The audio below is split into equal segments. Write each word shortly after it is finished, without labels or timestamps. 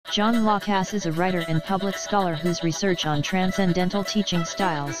John Lacasse is a writer and public scholar whose research on transcendental teaching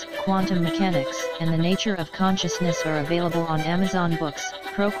styles, quantum mechanics, and the nature of consciousness are available on Amazon Books,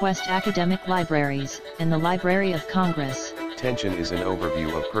 ProQuest Academic Libraries, and the Library of Congress. Tension is an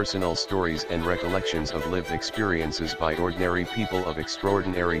overview of personal stories and recollections of lived experiences by ordinary people of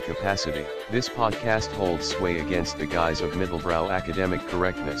extraordinary capacity. This podcast holds sway against the guise of middlebrow academic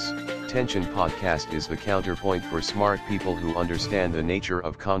correctness. Tension Podcast is the counterpoint for smart people who understand the nature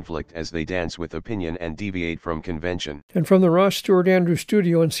of conflict as they dance with opinion and deviate from convention. And from the Ross Stewart Andrews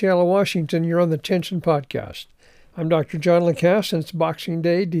Studio in Seattle, Washington, you're on the Tension Podcast. I'm Dr. John Lacasse, and it's Boxing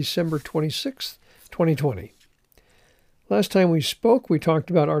Day, December 26th, 2020. Last time we spoke, we talked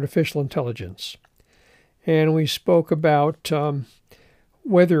about artificial intelligence. And we spoke about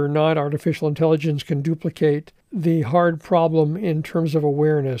whether or not artificial intelligence can duplicate the hard problem in terms of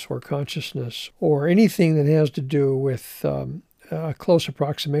awareness or consciousness or anything that has to do with a close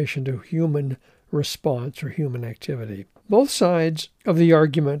approximation to human response or human activity. Both sides of the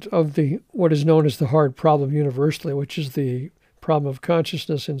argument of what is known as the hard problem universally, which is the problem of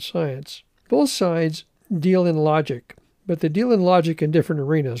consciousness in science, both sides deal in logic, but they deal in logic in different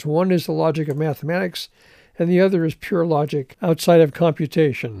arenas. One is the logic of mathematics, and the other is pure logic outside of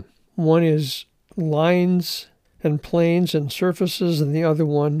computation. One is lines and planes and surfaces, and the other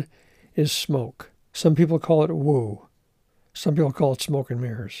one is smoke. Some people call it woo. Some people call it smoke and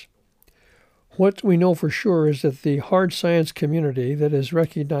mirrors. What we know for sure is that the hard science community that is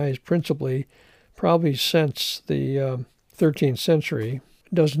recognized principally, probably since the 13th century,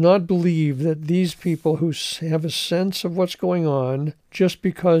 does not believe that these people who have a sense of what's going on just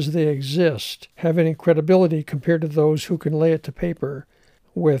because they exist have any credibility compared to those who can lay it to paper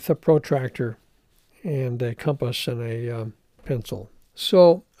with a protractor and a compass and a pencil.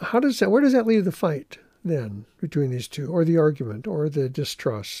 So where does that leave the fight then between these two, or the argument, or the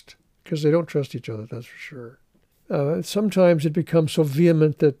distrust? Because they don't trust each other, that's for sure. Sometimes it becomes so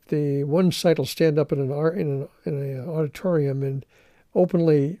vehement that the one side will stand up in an auditorium and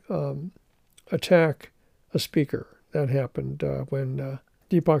openly attack a speaker. That happened when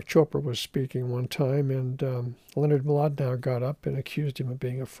Deepak Chopra was speaking one time, and Leonard Mlodinow got up and accused him of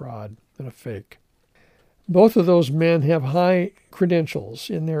being a fraud and a fake. Both of those men have high credentials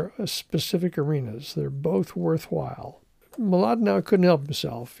in their specific arenas. They're both worthwhile. Mlodinow couldn't help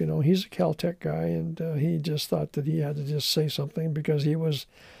himself. He's a Caltech guy, and he just thought that he had to just say something because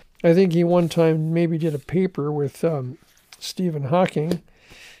I think he one time maybe did a paper with Stephen Hawking,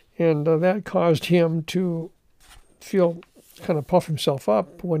 and that caused him to kind of puff himself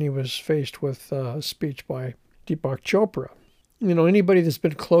up when he was faced with a speech by Deepak Chopra. Anybody that's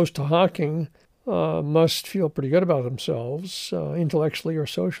been close to Hawking must feel pretty good about themselves, intellectually or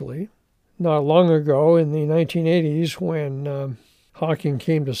socially. Not long ago, in the 1980s, when Hawking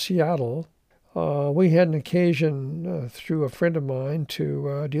came to Seattle, we had an occasion through a friend of mine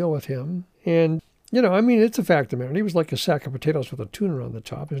to deal with him. And, it's a fact of the matter. He was like a sack of potatoes with a tuner on the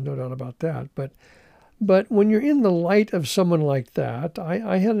top. There's no doubt about that. But when you're in the light of someone like that,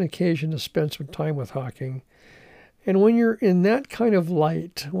 I had an occasion to spend some time with Hawking. And when you're in that kind of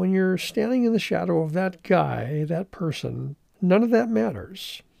light, when you're standing in the shadow of that guy, that person, none of that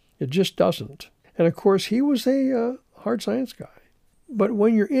matters. It just doesn't. And of course, he was a hard science guy. But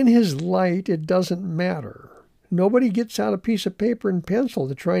when you're in his light, it doesn't matter. Nobody gets out a piece of paper and pencil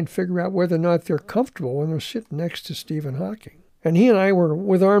to try and figure out whether or not they're comfortable when they're sitting next to Stephen Hawking. And he and I were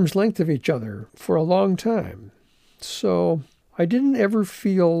with arm's length of each other for a long time. So I didn't ever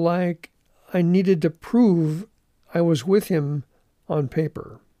feel like I needed to prove I was with him on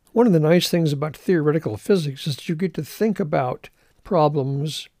paper. One of the nice things about theoretical physics is that you get to think about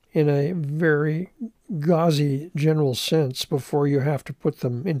problems in a very gauzy general sense before you have to put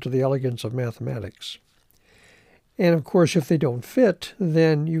them into the elegance of mathematics. And of course, if they don't fit,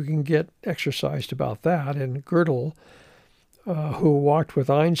 then you can get exercised about that. And Gödel, who walked with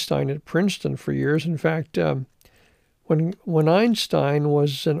Einstein at Princeton for years, in fact, when Einstein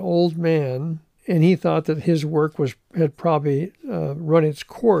was an old man, and he thought that his work had probably run its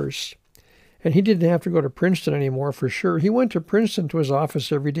course, and he didn't have to go to Princeton anymore for sure. He went to Princeton to his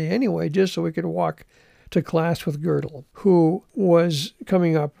office every day anyway, just so he could walk to class with Gödel, who was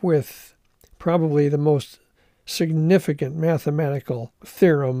coming up with probably the most significant mathematical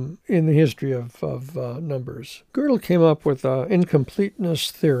theorem in the history of numbers. Gödel came up with an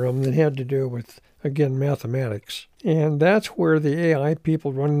incompleteness theorem that had to do with, again, mathematics. And that's where the AI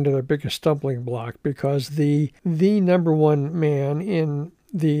people run into their biggest stumbling block, because the number one man in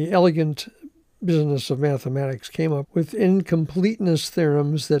the elegant business of mathematics came up with incompleteness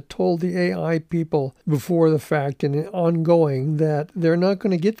theorems that told the AI people before the fact and ongoing that they're not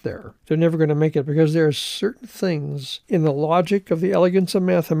going to get there. They're never going to make it because there are certain things in the logic of the elegance of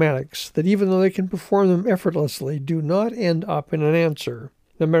mathematics that even though they can perform them effortlessly, do not end up in an answer.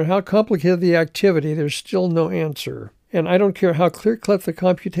 No matter how complicated the activity, there's still no answer. And I don't care how clear-cut the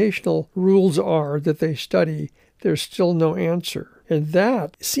computational rules are that they study, there's still no answer. And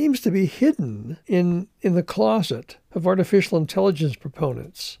that seems to be hidden in the closet of artificial intelligence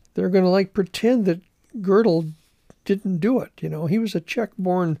proponents. They're going to pretend that Gödel didn't do it. He was a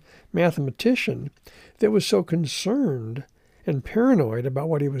Czech-born mathematician that was so concerned and paranoid about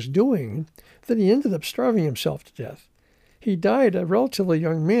what he was doing that he ended up starving himself to death. He died a relatively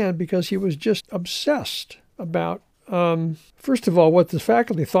young man because he was just obsessed about, first of all, what the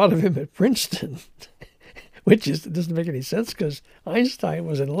faculty thought of him at Princeton, which doesn't make any sense because Einstein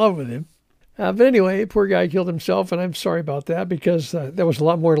was in love with him. But anyway, poor guy killed himself, and I'm sorry about that because there was a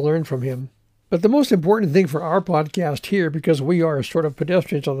lot more to learn from him. But the most important thing for our podcast here, because we are sort of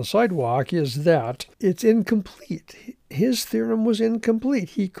pedestrians on the sidewalk, is that it's incomplete. His theorem was incomplete.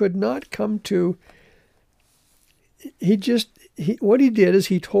 He could not come to... What he did is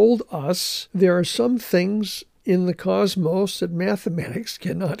he told us there are some things in the cosmos that mathematics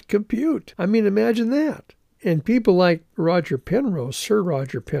cannot compute. I mean, imagine that. And people like Roger Penrose, Sir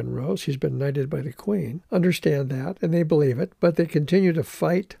Roger Penrose, he's been knighted by the Queen, understand that, and they believe it, but they continue to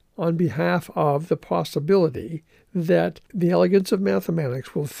fight on behalf of the possibility that the elegance of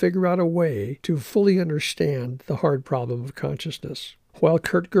mathematics will figure out a way to fully understand the hard problem of consciousness. While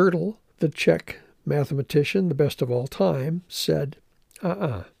Kurt Gödel, the Czech mathematician, the best of all time, said,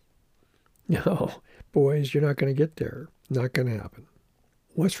 no, boys, you're not going to get there. Not going to happen.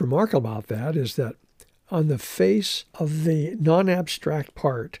 What's remarkable about that is that on the face of the non-abstract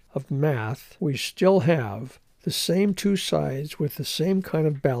part of math, we still have the same two sides with the same kind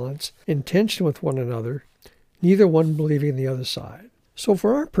of balance, in tension with one another, neither one believing the other side. So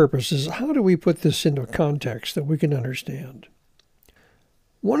for our purposes, how do we put this into context that we can understand?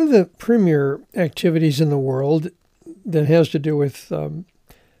 One of the premier activities in the world that has to do with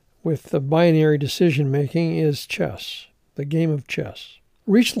the binary decision-making is chess, the game of chess.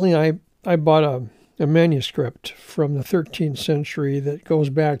 Recently, I bought a manuscript from the 13th century that goes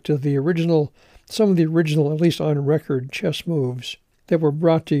back to some of the original, at least on record, chess moves that were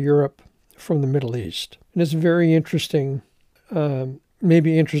brought to Europe from the Middle East. And it's very interesting.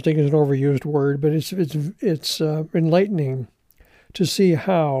 Maybe interesting is an overused word, but it's enlightening to see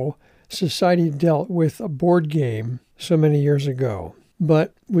how society dealt with a board game so many years ago.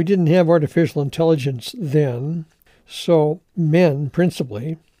 But we didn't have artificial intelligence then, so men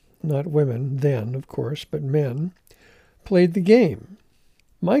principally, not women then, of course, but men, played the game.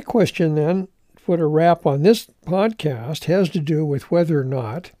 My question then, to put a wrap on this podcast, has to do with whether or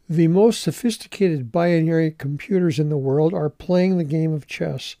not the most sophisticated binary computers in the world are playing the game of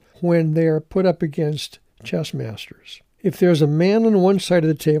chess when they are put up against chess masters. If there's a man on one side of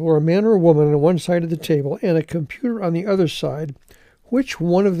the table, or a man or a woman on one side of the table, and a computer on the other side, which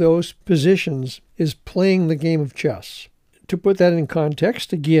one of those positions is playing the game of chess? To put that in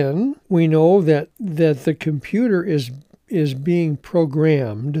context, again, we know that the computer is being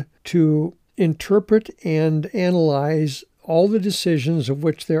programmed to interpret and analyze all the decisions, of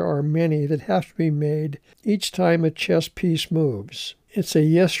which there are many that have to be made each time a chess piece moves. It's a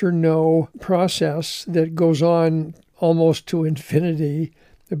yes or no process that goes on almost to infinity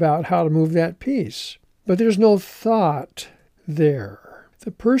about how to move that piece. But there's no thought there.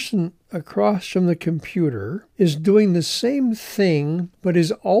 The person across from the computer is doing the same thing, but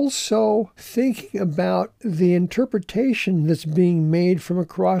is also thinking about the interpretation that's being made from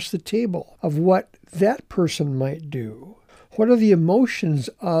across the table of what that person might do. What are the emotions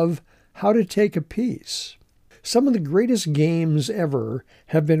of how to take a piece? Some of the greatest games ever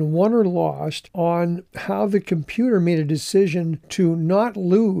have been won or lost on how the computer made a decision to not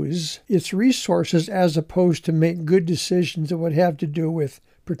lose its resources as opposed to make good decisions that would have to do with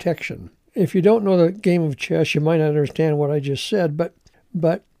protection. If you don't know the game of chess, you might not understand what I just said,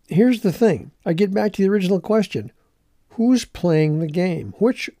 but here's the thing. I get back to the original question. Who's playing the game?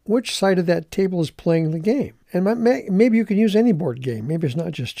 Which side of that table is playing the game? And maybe you can use any board game. Maybe it's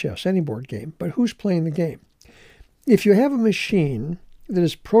not just chess, any board game. But who's playing the game? If you have a machine that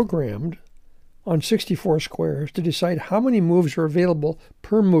is programmed on 64 squares to decide how many moves are available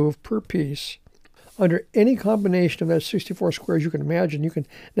per move, per piece, under any combination of that 64 squares you can imagine,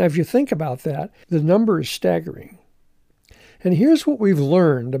 now if you think about that, the number is staggering. And here's what we've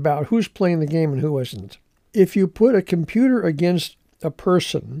learned about who's playing the game and who isn't. If you put a computer against a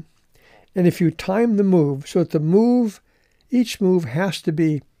person And if you time the move, so that each move has to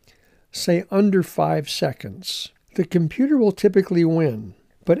be, say, under 5 seconds, the computer will typically win.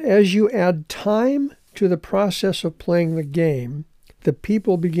 But as you add time to the process of playing the game, the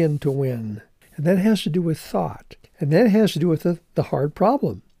people begin to win. And that has to do with thought. And that has to do with the hard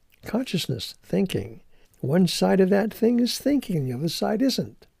problem. Consciousness, thinking. One side of that thing is thinking, the other side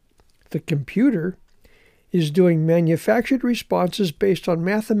isn't. The computer is doing manufactured responses based on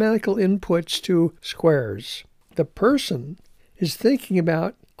mathematical inputs to squares. The person is thinking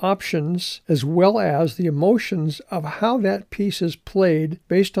about options as well as the emotions of how that piece is played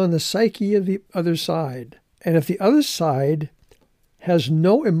based on the psyche of the other side. And if the other side has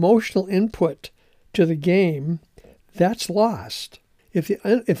no emotional input to the game, that's lost. If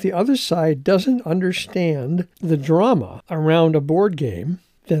the other side doesn't understand the drama around a board game,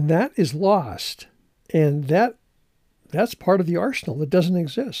 then that is lost. And that's part of the arsenal that doesn't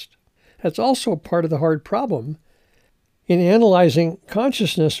exist. That's also part of the hard problem in analyzing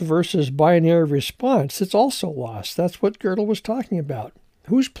consciousness versus binary response. It's also lost. That's what Gödel was talking about.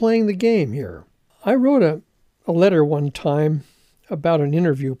 Who's playing the game here? I wrote a letter one time about an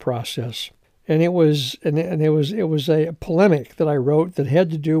interview process, and it was a polemic that I wrote that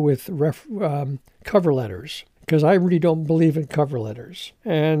had to do with cover letters, because I really don't believe in cover letters.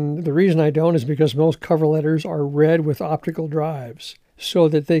 And the reason I don't is because most cover letters are read with optical drives so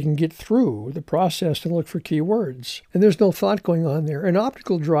that they can get through the process and look for keywords. And there's no thought going on there. An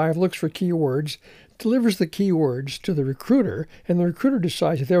optical drive looks for keywords, delivers the keywords to the recruiter, and the recruiter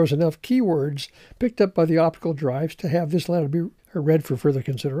decides if there was enough keywords picked up by the optical drives to have this letter be read for further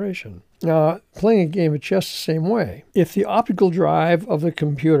consideration. Now, playing a game of chess the same way. If the optical drive of the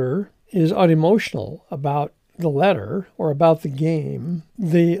computer is unemotional about the letter or about the game,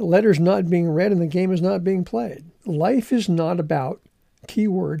 the letter's not being read and the game is not being played. Life is not about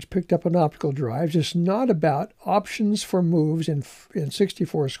keywords picked up on optical drives. It's not about options for moves in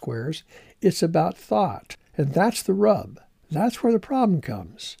 64 squares. It's about thought. And that's the rub. That's where the problem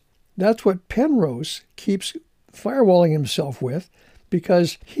comes. That's what Penrose keeps firewalling himself with,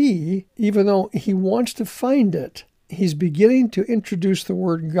 because he, even though he wants to find it, he's beginning to introduce the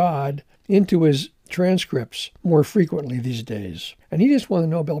word God into his transcripts more frequently these days. And he just won the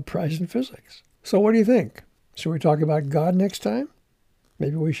Nobel Prize in Physics. So what do you think? Should we talk about God next time?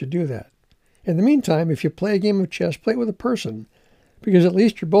 Maybe we should do that. In the meantime, if you play a game of chess, play it with a person, because at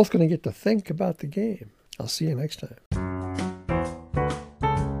least you're both going to get to think about the game. I'll see you next time.